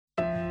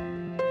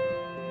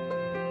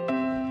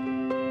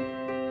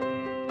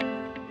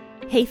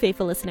Hey,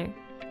 faithful listener.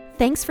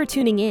 Thanks for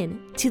tuning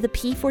in to the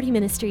P40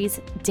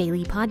 Ministries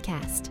Daily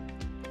Podcast.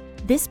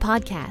 This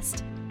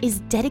podcast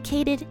is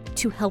dedicated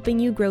to helping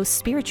you grow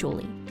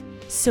spiritually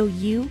so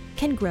you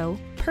can grow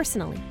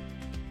personally.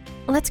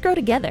 Let's grow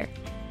together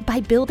by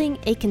building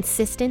a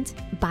consistent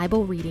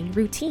Bible reading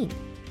routine.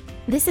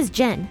 This is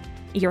Jen,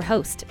 your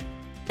host,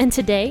 and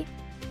today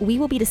we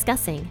will be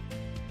discussing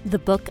the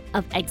book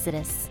of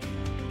Exodus.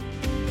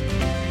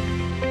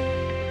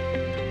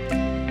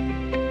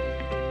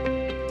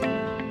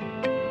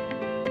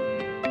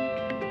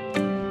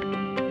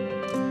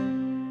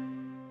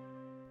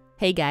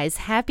 Hey guys,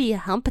 happy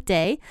hump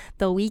day.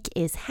 The week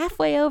is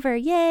halfway over.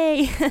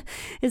 Yay!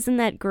 Isn't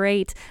that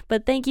great?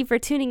 But thank you for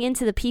tuning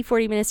into the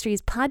P40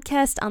 Ministries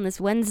podcast on this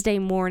Wednesday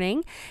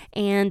morning.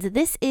 And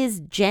this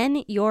is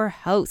Jen, your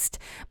host.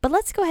 But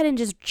let's go ahead and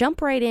just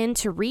jump right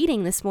into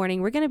reading this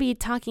morning. We're going to be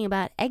talking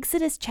about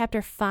Exodus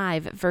chapter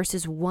 5,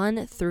 verses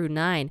 1 through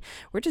 9.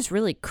 We're just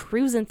really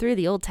cruising through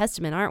the Old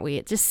Testament, aren't we?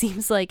 It just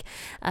seems like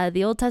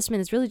the Old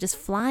Testament is really just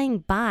flying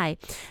by.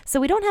 So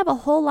we don't have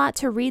a whole lot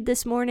to read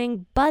this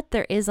morning, but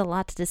there is a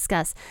lot to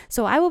discuss.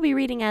 So I will be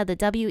reading out of the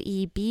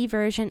WEB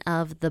version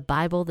of the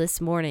Bible this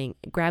morning.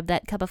 Grab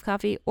that cup of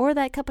coffee or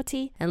that cup of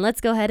tea, and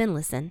let's go ahead and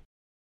listen.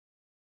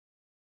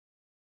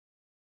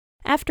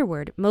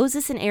 Afterward,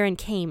 Moses and Aaron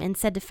came and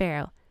said to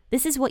Pharaoh,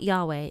 "This is what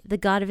Yahweh, the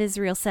God of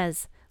Israel,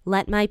 says,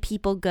 'Let my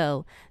people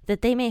go,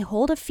 that they may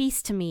hold a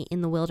feast to me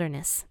in the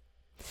wilderness.'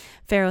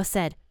 Pharaoh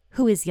said,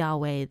 'Who is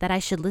Yahweh, that I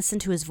should listen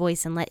to his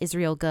voice and let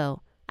Israel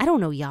go? I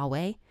don't know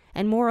Yahweh,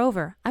 and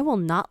moreover, I will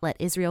not let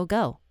Israel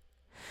go.'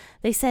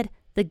 They said,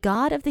 'The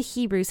God of the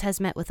Hebrews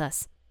has met with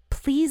us.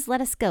 Please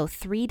let us go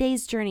 3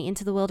 days' journey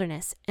into the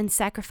wilderness and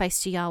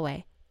sacrifice to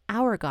Yahweh,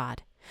 our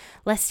God,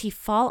 lest he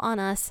fall on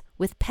us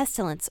with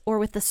pestilence or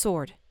with the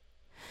sword.'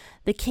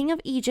 The king of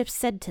Egypt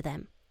said to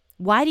them,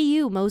 'Why do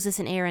you, Moses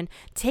and Aaron,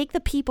 take the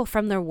people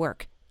from their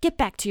work? Get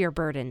back to your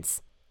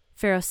burdens.'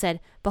 Pharaoh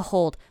said,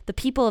 'Behold, the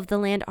people of the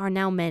land are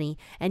now many,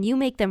 and you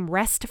make them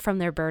rest from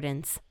their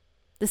burdens.'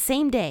 The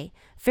same day,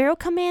 Pharaoh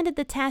commanded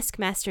the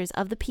taskmasters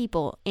of the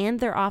people and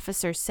their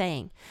officers,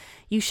 saying,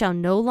 'You shall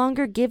no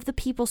longer give the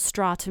people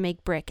straw to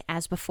make brick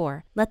as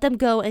before. Let them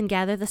go and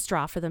gather the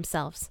straw for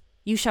themselves.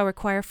 You shall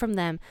require from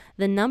them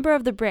the number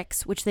of the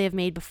bricks which they have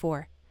made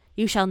before.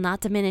 You shall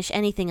not diminish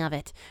anything of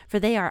it, for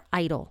they are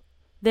idle.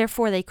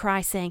 Therefore they cry,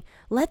 saying,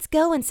 Let's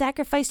go and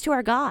sacrifice to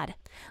our God.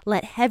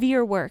 Let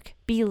heavier work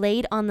be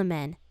laid on the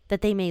men,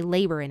 that they may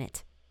labor in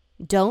it.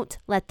 Don't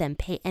let them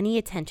pay any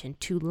attention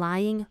to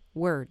lying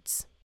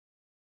words.'"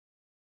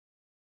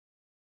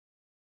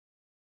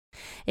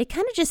 It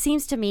kind of just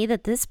seems to me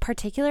that this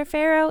particular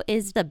Pharaoh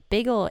is the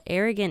big ol'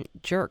 arrogant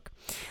jerk.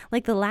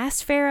 Like the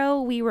last Pharaoh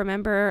we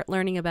remember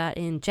learning about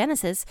in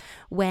Genesis,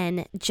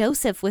 when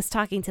Joseph was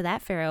talking to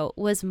that Pharaoh,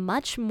 was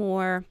much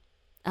more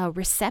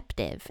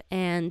receptive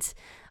and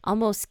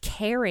almost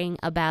caring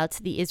about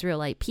the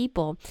Israelite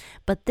people.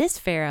 But this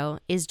Pharaoh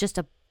is just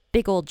a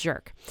big old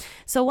jerk.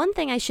 So one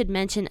thing I should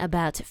mention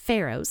about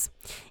pharaohs,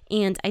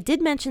 and I did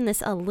mention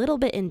this a little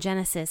bit in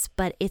Genesis,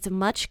 but it's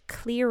much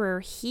clearer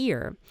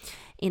here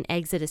in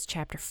Exodus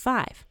chapter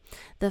 5.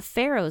 The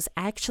pharaohs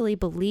actually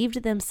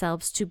believed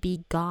themselves to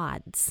be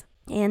gods,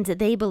 and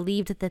they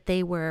believed that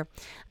they were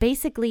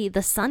basically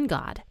the sun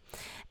god,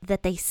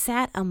 that they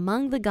sat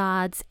among the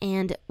gods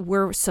and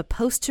were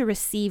supposed to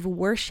receive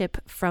worship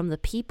from the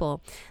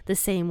people the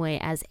same way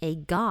as a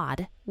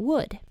god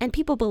would. And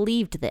people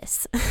believed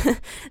this.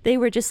 They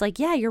were just like,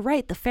 yeah, you're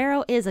right, the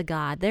Pharaoh is a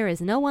god. There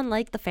is no one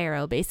like the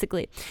Pharaoh,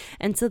 basically.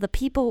 And so the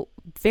people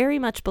very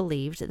much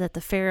believed that the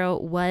Pharaoh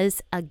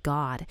was a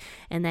god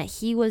and that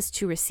he was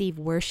to receive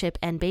worship,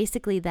 and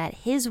basically that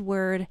his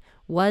word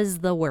was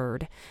the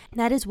word.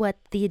 That is what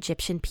the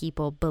Egyptian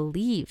people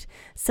believed.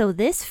 So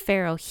this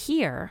Pharaoh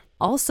here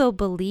also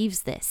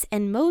believes this,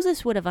 and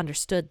Moses would have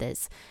understood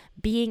this,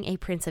 being a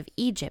prince of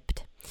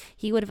Egypt.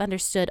 He would have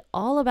understood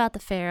all about the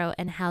Pharaoh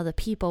and how the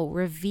people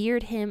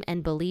revered him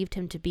and believed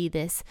him to be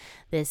this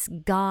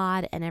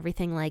god and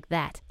everything like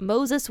that.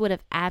 Moses would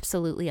have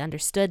absolutely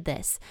understood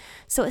this.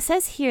 So it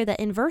says here that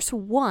in verse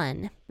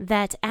 1,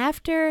 that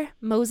after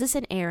Moses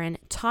and Aaron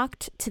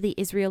talked to the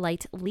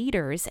Israelite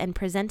leaders and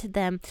presented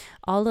them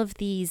all of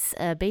these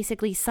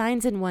basically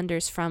signs and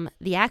wonders from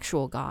the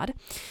actual God,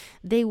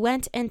 they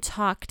went and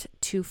talked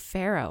to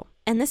Pharaoh.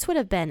 And this would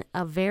have been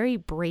a very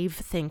brave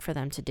thing for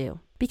them to do,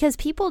 because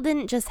people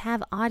didn't just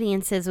have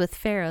audiences with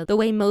Pharaoh the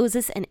way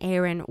Moses and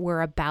Aaron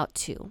were about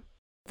to.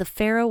 The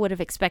Pharaoh would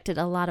have expected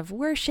a lot of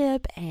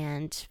worship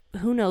and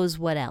who knows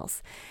what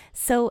else.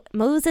 So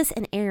Moses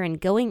and Aaron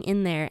going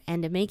in there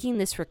and making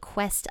this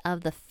request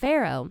of the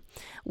Pharaoh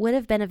would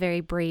have been a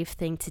very brave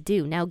thing to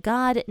do. Now,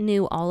 God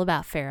knew all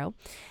about Pharaoh,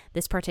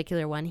 this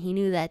particular one. He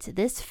knew that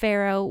this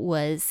Pharaoh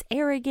was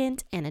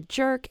arrogant and a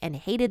jerk and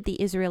hated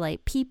the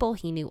Israelite people.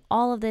 He knew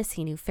all of this.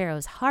 He knew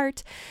Pharaoh's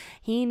heart.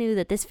 He knew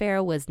that this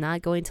Pharaoh was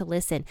not going to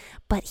listen,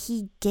 but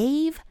he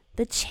gave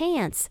the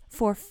chance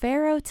for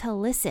Pharaoh to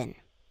listen.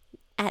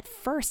 At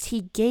first,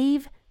 he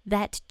gave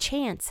that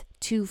chance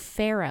to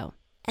Pharaoh,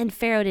 and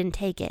Pharaoh didn't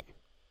take it.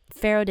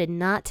 Pharaoh did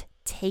not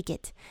take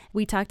it.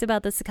 We talked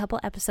about this a couple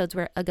episodes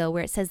ago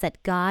where it says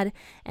that God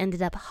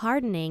ended up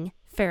hardening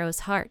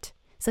Pharaoh's heart.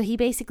 So he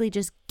basically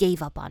just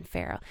gave up on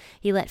Pharaoh.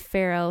 He let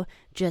Pharaoh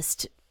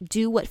just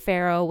do what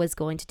Pharaoh was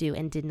going to do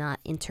and did not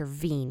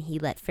intervene. He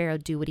let Pharaoh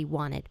do what he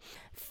wanted.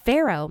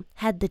 Pharaoh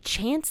had the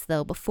chance,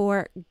 though,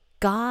 before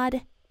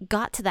God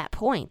got to that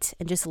point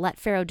and just let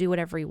Pharaoh do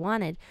whatever he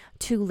wanted,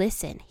 to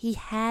listen. He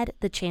had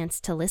the chance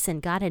to listen.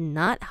 God had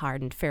not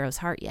hardened Pharaoh's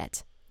heart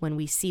yet when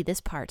we see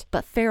this part,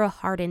 but Pharaoh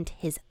hardened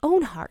his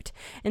own heart.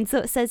 And so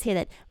it says here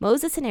that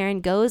Moses and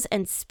Aaron goes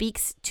and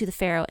speaks to the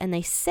Pharaoh, and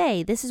they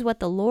say, "This is what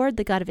the Lord,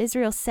 the God of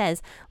Israel,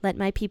 says, let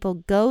my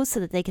people go so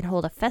that they can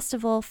hold a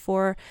festival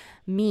for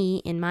me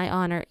in my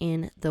honor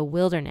in the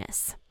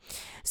wilderness."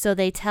 So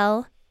they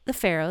tell the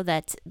Pharaoh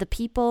that the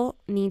people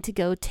need to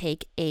go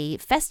take a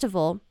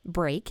festival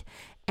break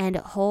and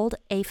hold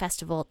a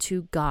festival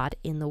to God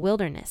in the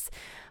wilderness.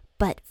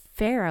 But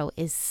Pharaoh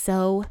is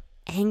so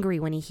angry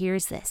when he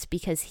hears this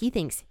because he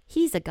thinks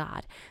he's a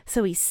god.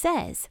 So he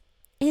says,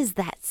 "Is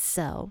that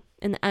so?"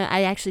 And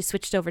I actually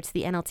switched over to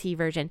the NLT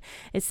version.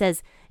 It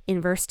says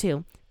in verse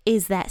 2,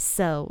 "Is that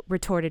so?"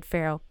 retorted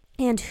Pharaoh.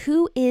 "And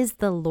who is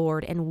the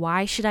Lord, and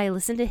why should I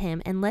listen to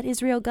him and let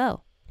Israel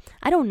go?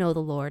 I don't know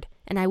the Lord,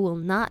 and I will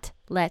not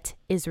let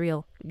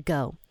Israel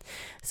go."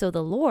 So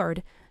the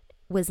Lord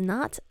was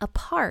not a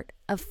part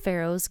of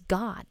Pharaoh's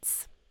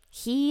gods.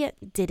 He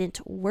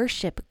didn't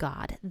worship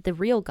God, the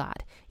real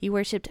God. He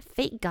worshiped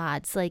fake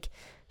gods like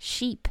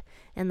sheep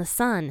and the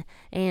sun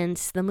and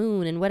the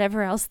moon and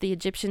whatever else the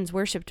Egyptians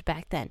worshipped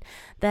back then.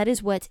 That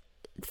is what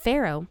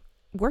Pharaoh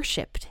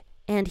worshipped,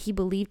 and he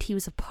believed he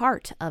was a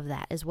part of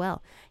that as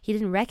well. He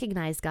didn't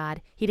recognize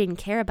God. He didn't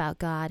care about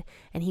God,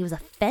 and he was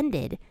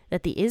offended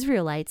that the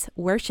Israelites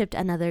worshipped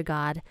another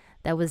god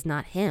that was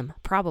not him,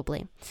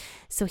 probably.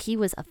 So he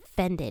was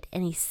offended,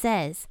 and he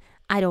says,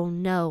 "I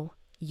don't know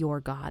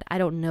your God. I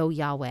don't know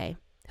Yahweh.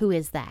 Who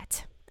is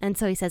that?" And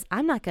so he says,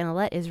 "I'm not going to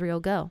let Israel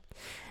go.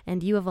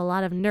 And you have a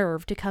lot of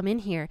nerve to come in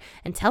here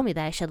and tell me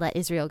that I should let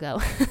Israel go."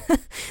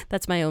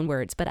 That's my own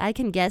words, but I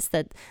can guess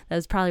that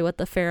was probably what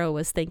the Pharaoh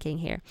was thinking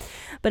here.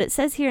 But it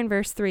says here in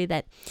verse 3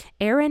 that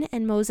Aaron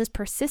and Moses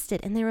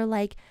persisted, and they were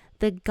like,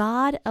 "The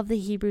God of the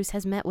Hebrews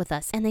has met with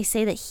us." And they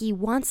say that he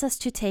wants us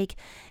to take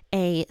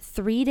a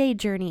 3-day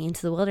journey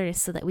into the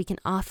wilderness so that we can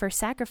offer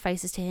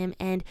sacrifices to him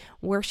and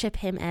worship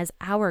him as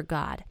our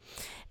God.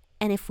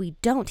 And if we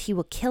don't, he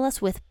will kill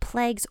us with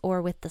plagues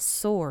or with the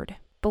sword.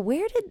 But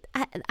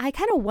I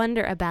kind of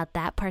wonder about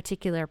that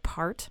particular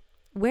part.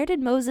 Why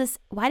did Moses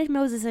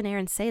and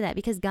Aaron say that?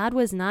 Because God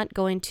was not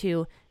going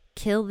to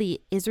kill the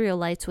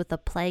Israelites with a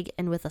plague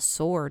and with a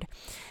sword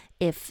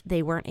if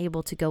they weren't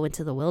able to go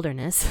into the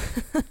wilderness.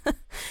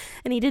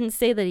 And he didn't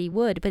say that he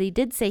would, but he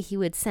did say he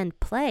would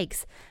send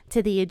plagues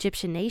to the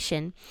Egyptian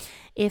nation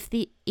if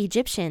the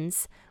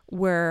Egyptians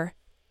were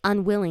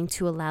unwilling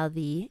to allow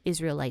the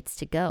Israelites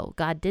to go.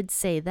 God did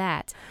say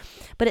that.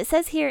 But it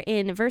says here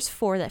in verse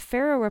 4 that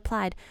Pharaoh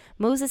replied,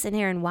 "Moses and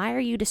Aaron, why are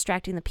you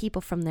distracting the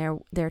people from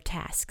their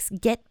tasks?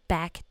 Get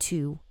back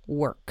to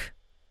work."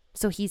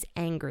 So he's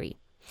angry.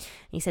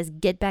 He says,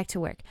 "Get back to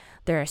work.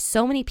 There are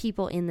so many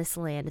people in this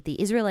land. The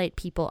Israelite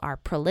people are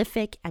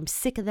prolific. I'm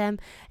sick of them,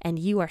 and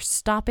you are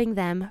stopping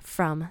them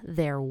from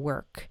their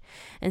work."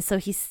 And so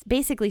he's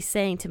basically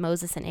saying to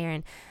Moses and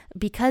Aaron,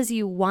 because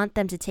you want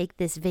them to take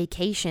this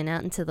vacation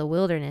out into the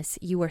wilderness,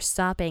 you are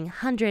stopping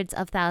hundreds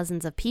of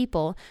thousands of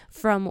people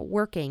from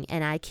working,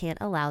 and I can't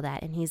allow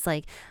that. And he's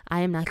like,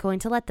 I am not going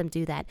to let them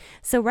do that.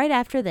 So right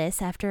after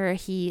this, after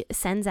he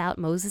sends out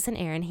Moses and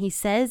Aaron, he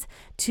says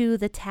to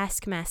the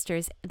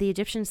taskmasters, the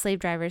Egyptian slave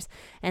drivers,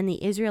 and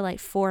the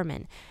Israelite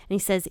foremen, and he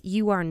says,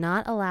 "You are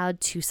not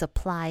allowed to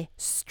supply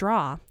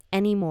straw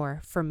anymore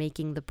for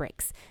making the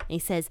bricks." And he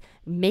says,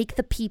 make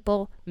the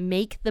people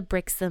make the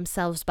bricks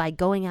themselves by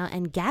going out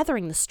and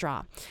gathering the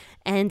straw,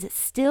 and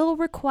still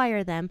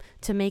require them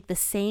to make the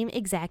same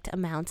exact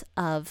amount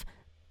of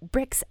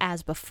bricks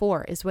as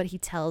before, is what he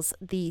tells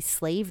the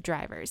slave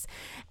drivers.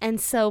 And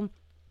so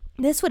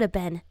this would have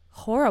been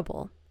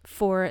horrible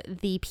for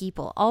the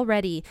people.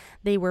 Already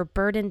they were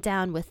burdened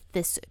down with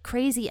this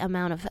crazy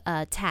amount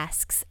of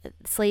tasks,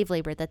 slave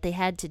labor that they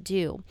had to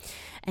do.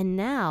 And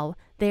now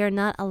they are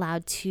not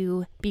allowed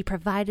to be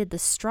provided the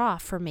straw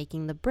for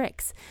making the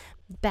bricks.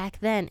 Back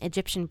then,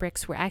 Egyptian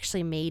bricks were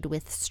actually made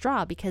with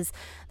straw because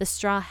the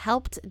straw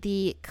helped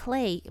the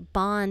clay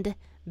bond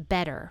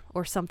better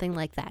or something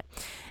like that.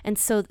 And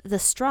so the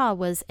straw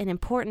was an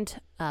important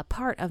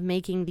part of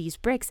making these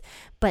bricks.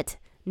 But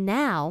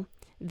now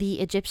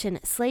the Egyptian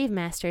slave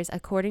masters,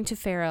 according to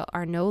Pharaoh,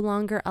 are no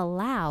longer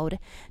allowed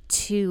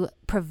to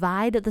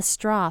provide the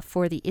straw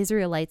for the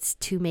Israelites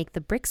to make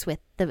the bricks with.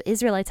 The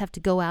Israelites have to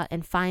go out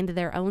and find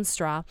their own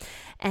straw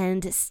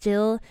and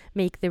still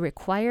make the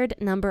required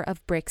number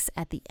of bricks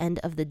at the end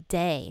of the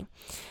day.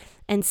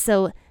 And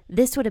so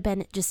this would have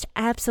been just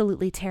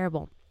absolutely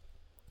terrible.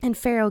 And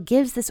Pharaoh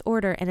gives this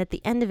order, and at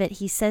the end of it,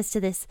 he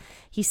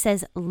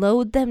says,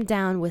 load them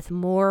down with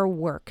more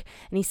work.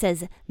 And he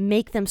says,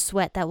 make them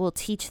sweat, that will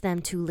teach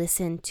them to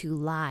listen to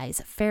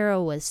lies.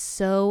 Pharaoh was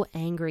so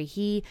angry.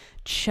 He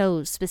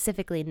chose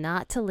specifically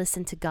not to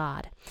listen to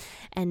God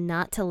and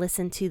not to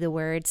listen to the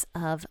words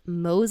of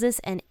Moses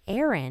and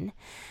Aaron.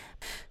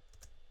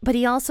 But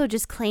he also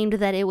just claimed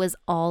that it was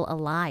all a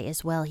lie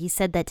as well. He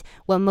said that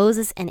what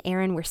Moses and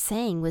Aaron were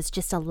saying was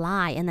just a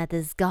lie, and that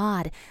this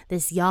God,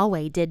 this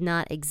Yahweh, did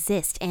not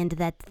exist, and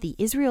that the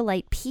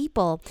Israelite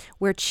people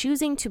were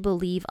choosing to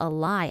believe a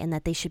lie, and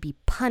that they should be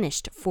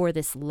punished for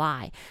this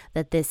lie,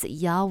 that this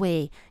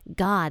Yahweh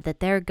God,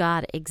 that their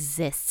God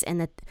exists, and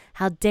that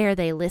how dare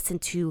they listen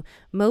to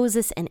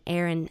Moses and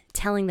Aaron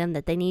telling them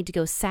that they need to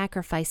go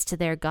sacrifice to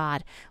their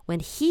God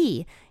when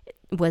he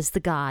was the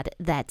God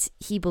that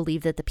he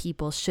believed that the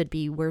people should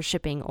be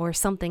worshiping, or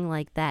something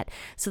like that.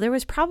 So there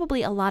was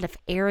probably a lot of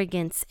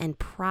arrogance and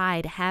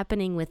pride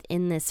happening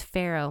within this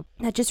Pharaoh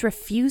that just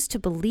refused to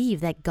believe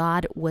that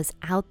God was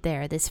out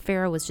there. This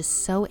Pharaoh was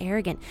just so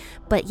arrogant.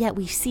 But yet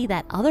we see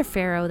that other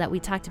Pharaoh that we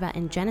talked about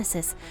in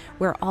Genesis,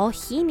 where all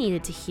he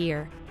needed to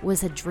hear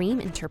was a dream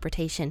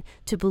interpretation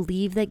to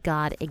believe that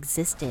God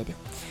existed.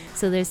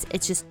 So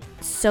it's just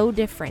so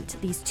different.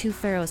 These two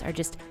Pharaohs are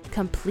just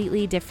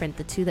completely different,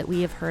 the two that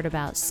we have heard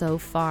about so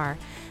far,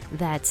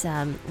 that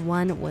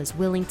one was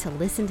willing to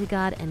listen to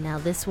God, and now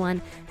this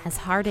one has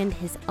hardened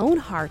his own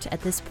heart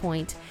at this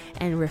point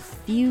and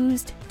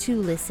refused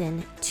to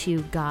listen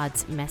to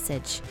God's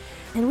message.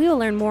 And we will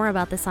learn more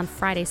about this on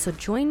Friday, so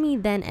join me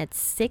then at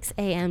 6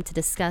 a.m. to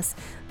discuss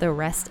the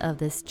rest of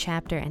this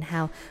chapter and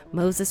how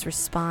Moses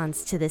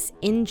responds to this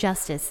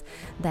injustice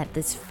that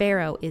this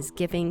Pharaoh is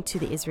giving to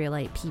the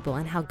Israelite people,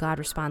 and how God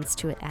responds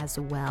to it as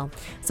well.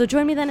 So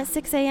join me then at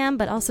 6 a.m.,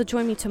 but also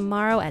join me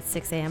tomorrow at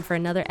 6 a.m. for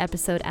another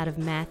episode out of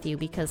Matthew,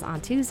 because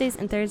on Tuesdays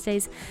and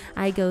Thursdays,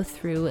 I go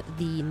through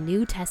the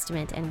New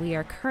Testament, and we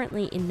are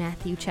currently in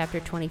Matthew chapter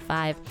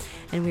 25,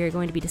 and we are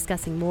going to be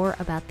discussing more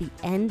about the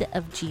end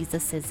of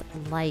Jesus's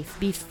life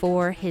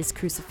before his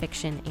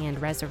crucifixion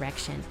and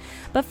resurrection.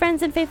 But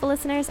friends and faithful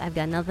listeners, I've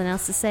got nothing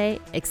else to say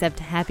except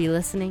happy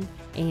listening,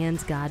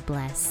 and God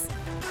bless.